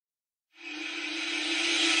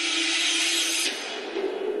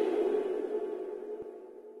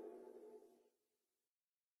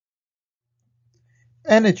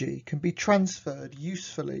Energy can be transferred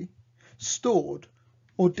usefully, stored,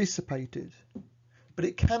 or dissipated, but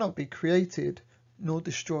it cannot be created nor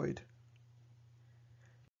destroyed.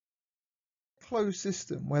 In a closed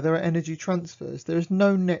system where there are energy transfers, there is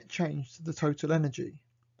no net change to the total energy.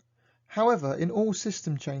 However, in all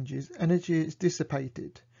system changes, energy is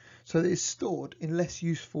dissipated, so that it is stored in less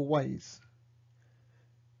useful ways.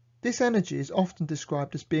 This energy is often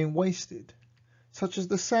described as being wasted, such as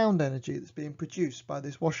the sound energy that's being produced by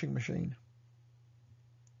this washing machine.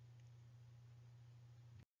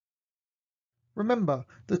 Remember,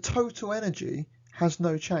 the total energy has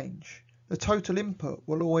no change. The total input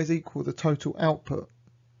will always equal the total output.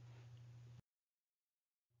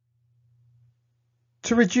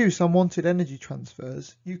 To reduce unwanted energy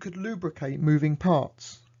transfers, you could lubricate moving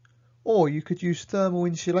parts, or you could use thermal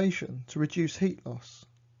insulation to reduce heat loss.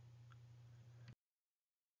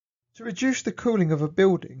 To reduce the cooling of a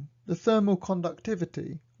building, the thermal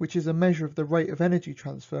conductivity, which is a measure of the rate of energy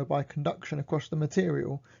transfer by conduction across the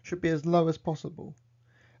material, should be as low as possible,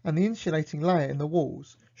 and the insulating layer in the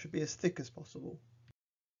walls should be as thick as possible.